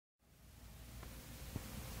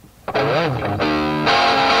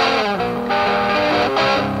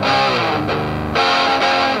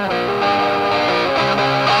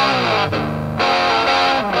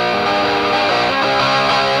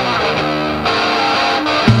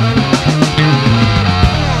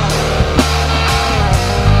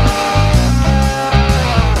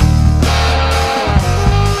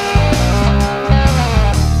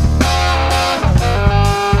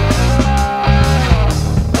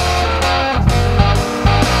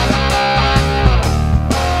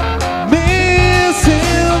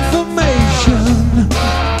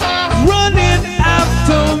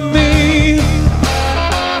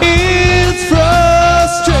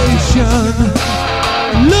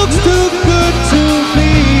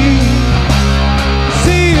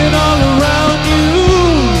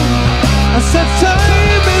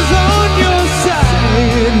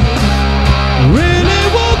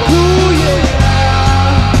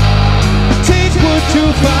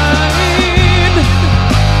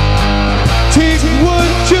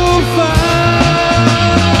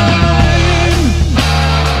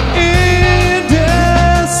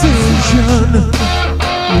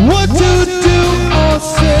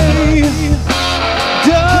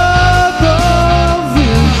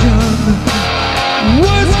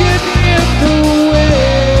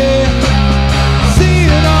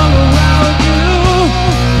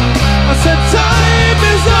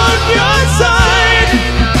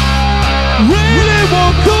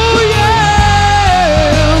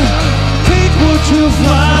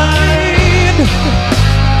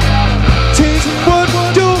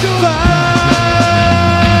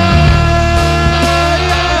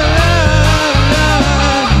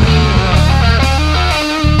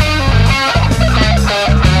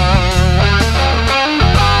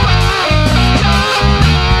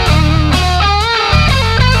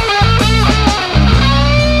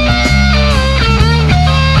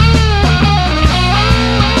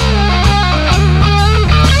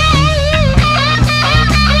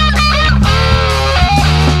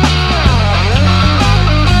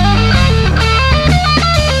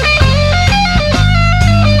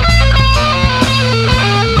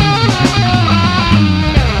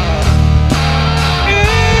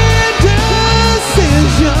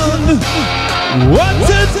What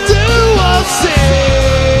to do, I'll say.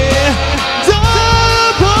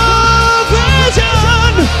 Double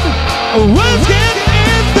vision, words get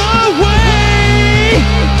in the way.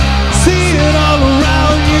 See it all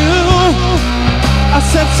around you. I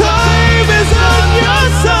said time is on your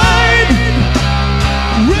side.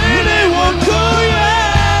 Really won't go,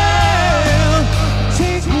 yeah.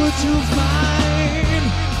 Take what you find.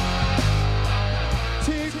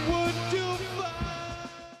 Take what you find.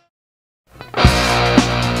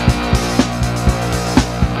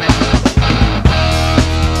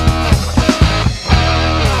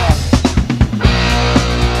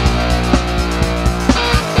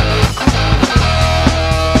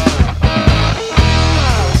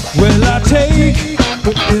 Well, I take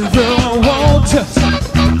whatever I want,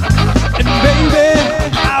 and baby,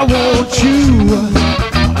 I want you.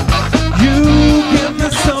 You give me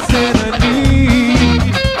something I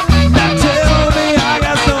need. Now tell me I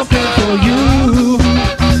got something for you.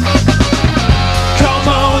 Come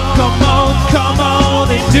on, come on, come on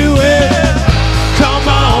and do it. Come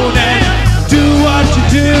on and do what you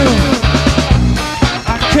do.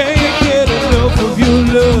 I can't get enough of your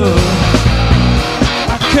love.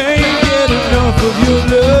 Can't get enough of your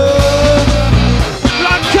love.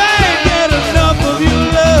 I can't get enough of your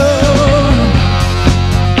love.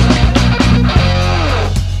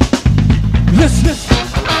 Listen.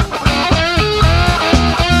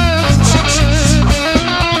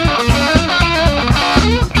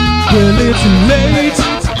 Well, it's late.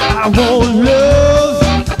 I want love.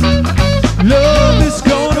 Love is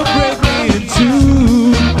gonna break me in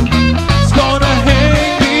two. It's gonna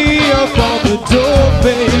hang me up on the door,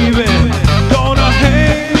 baby. Gonna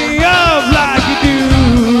hang me up like you do,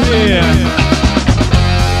 yeah.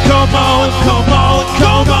 Come on, come on,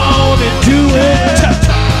 come on and do it.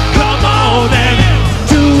 Come on and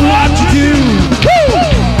do what you do. Woo!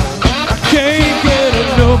 I can't get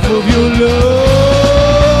enough of your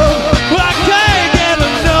love. I can't get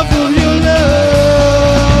enough of your love.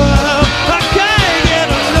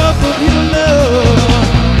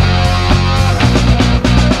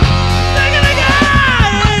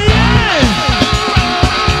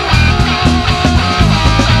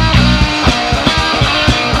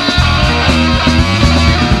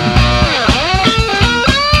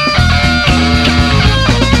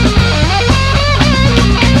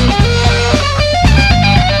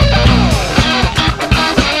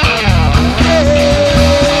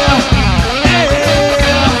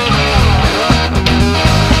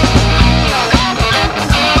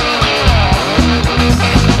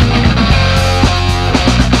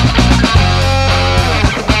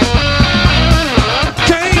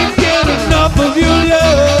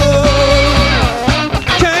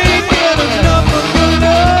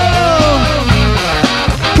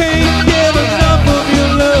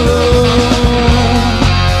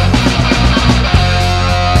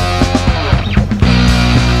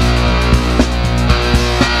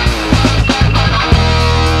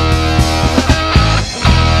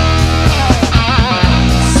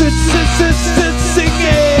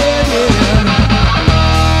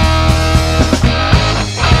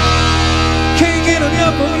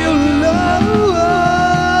 again for your love.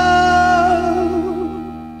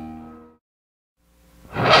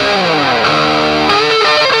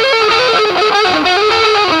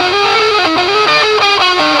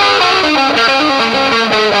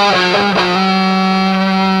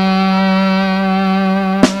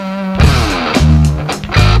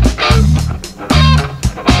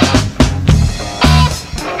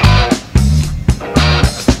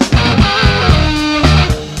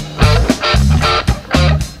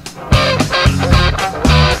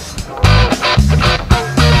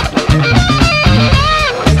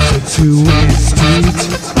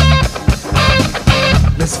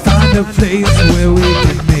 Let's find a place where we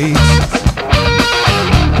can meet.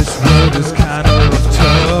 This world is kind of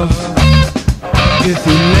tough. If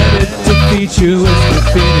you let it defeat you, it's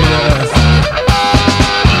defeated us.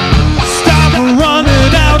 Stop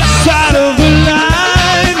running outside of the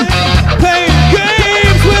line, playing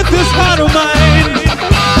games with this heart of mine.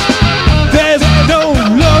 There's no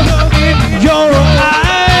love in your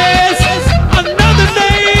eyes. Another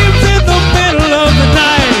name's in the middle of the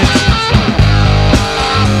night.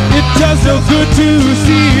 It does no good to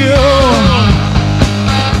steal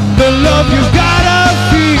the love you gotta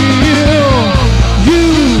feel. You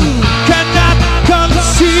cannot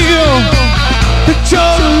conceal that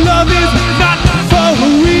your love is not for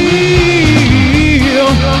real.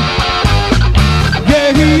 Yeah,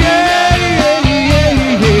 yeah, yeah, yeah,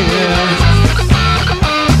 yeah.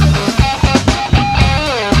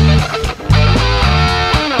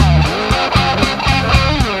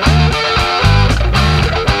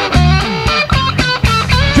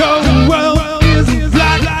 Your world is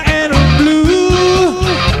black and blue,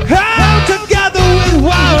 held together with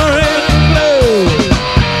wire and glue.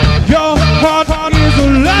 Your heart is a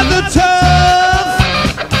leather tough.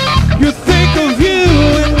 You think of you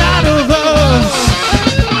and not of us.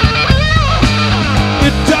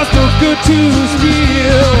 It does no good to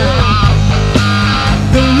steal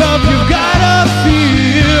the love you gotta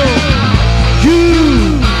feel. You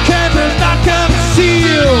cannot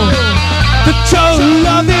conceal that your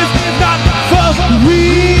love is not for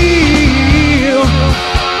real.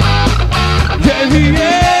 Yeah, yeah,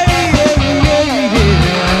 yeah, yeah, yeah, yeah.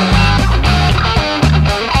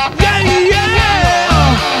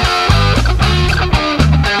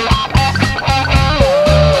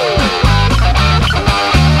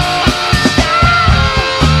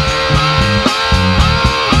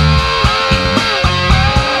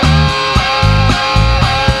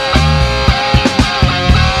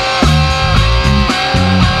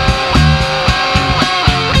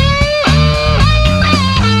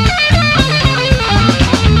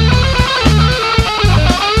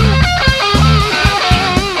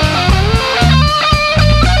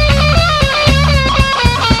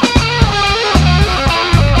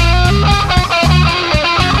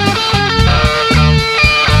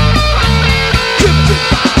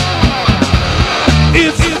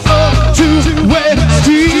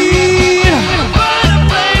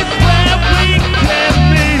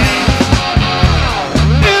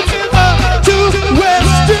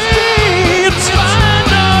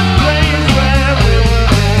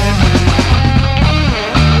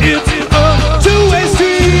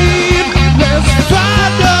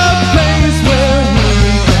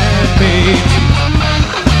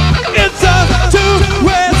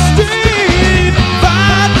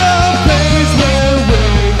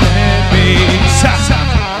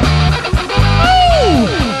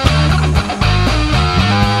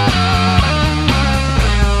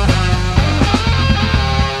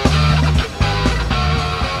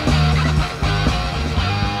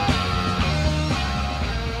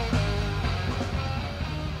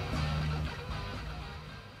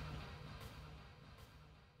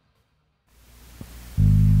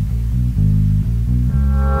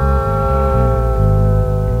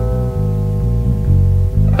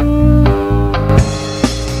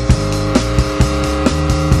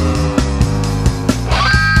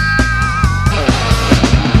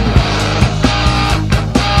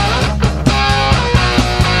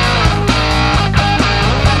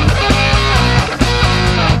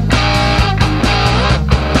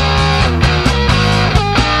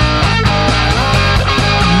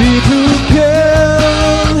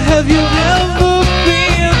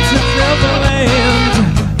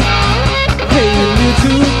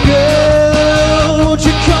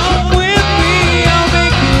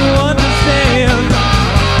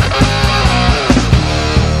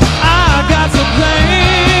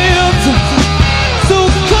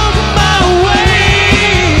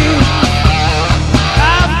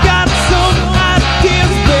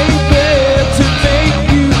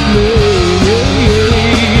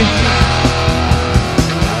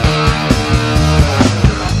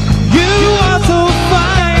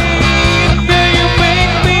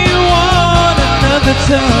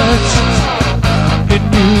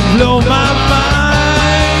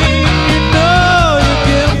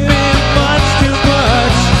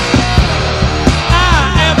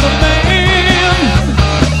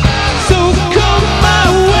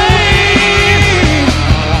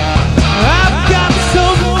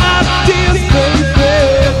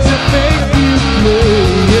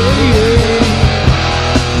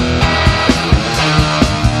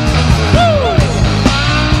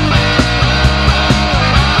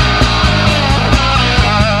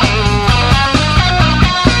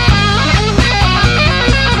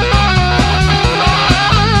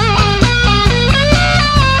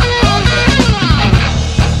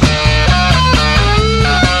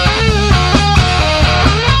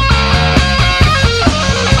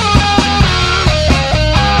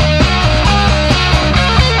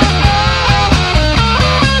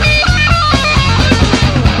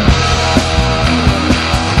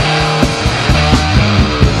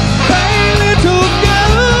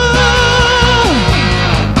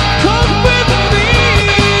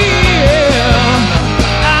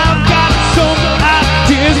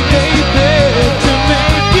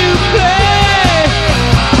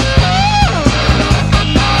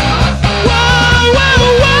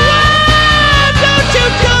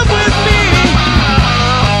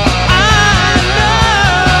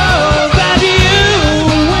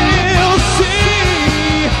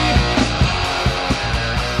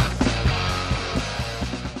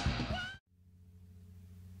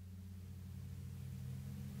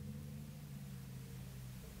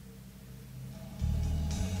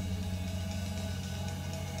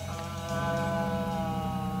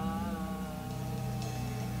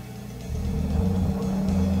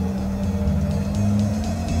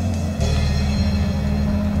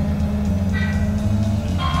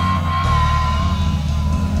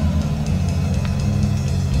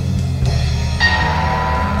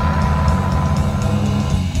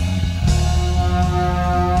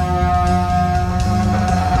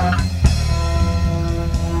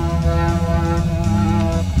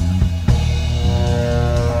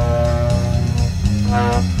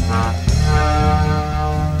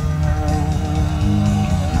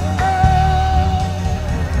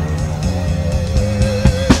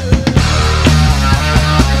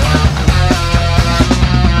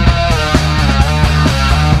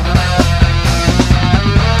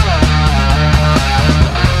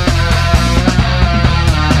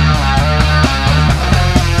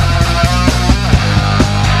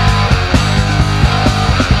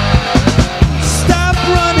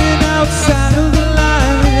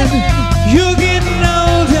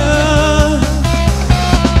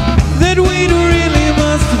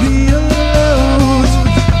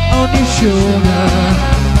 shoulder.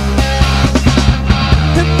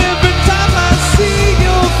 And every time I see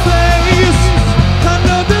your face, I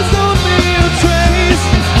know there's only a trace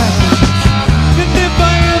of happiness. And if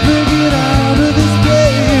I ever get out of this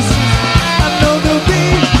place, I know there'll be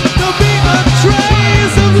a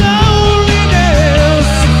trace of loneliness.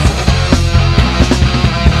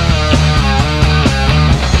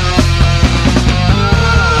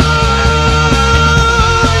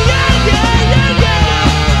 Oh, yeah, yeah, yeah, yeah.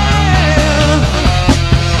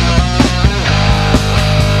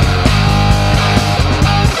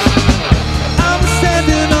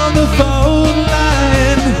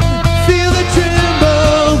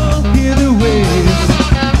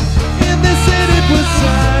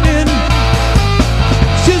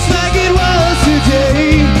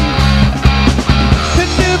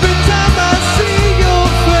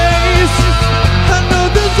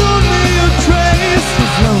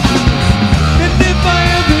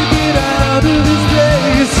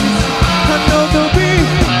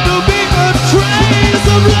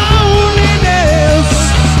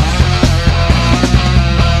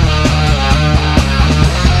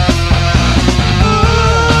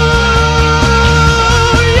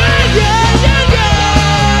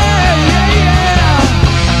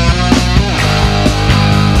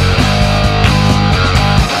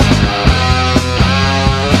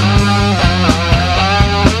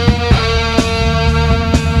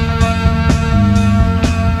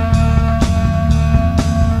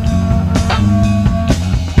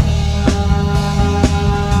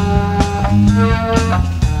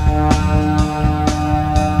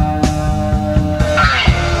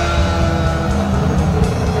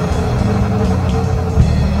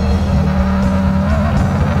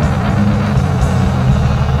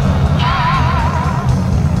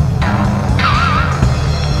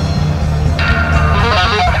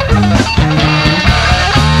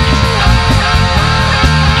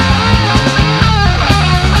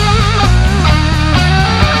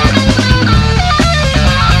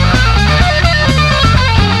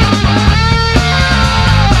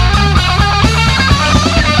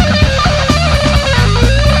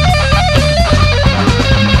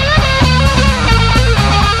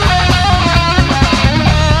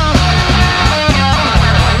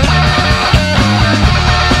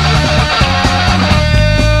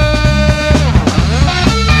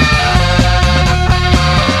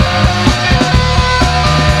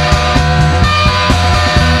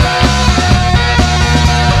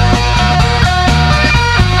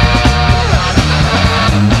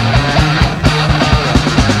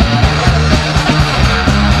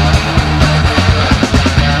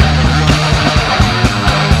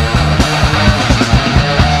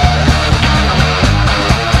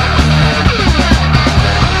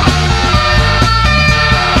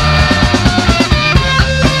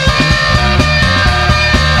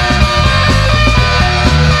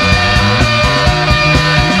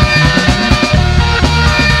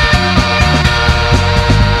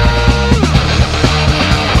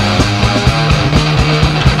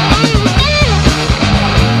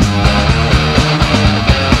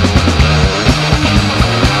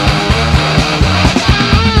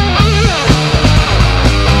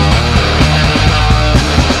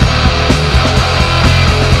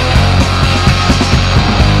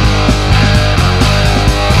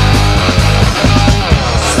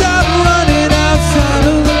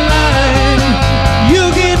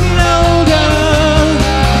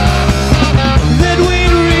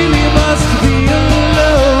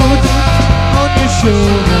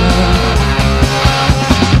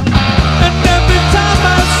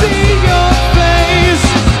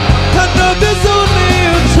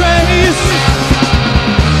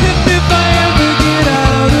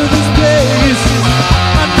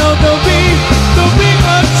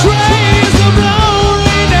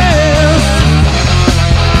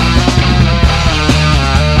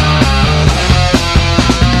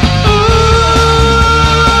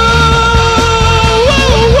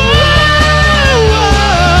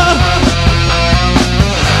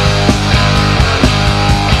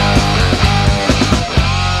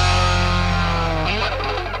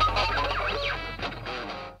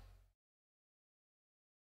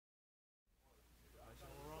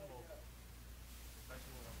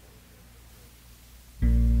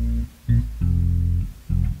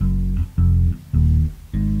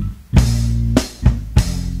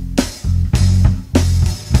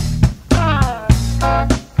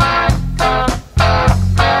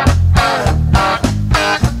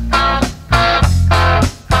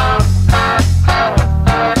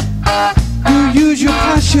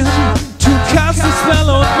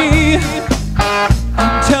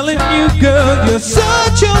 You're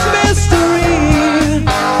such a mystery.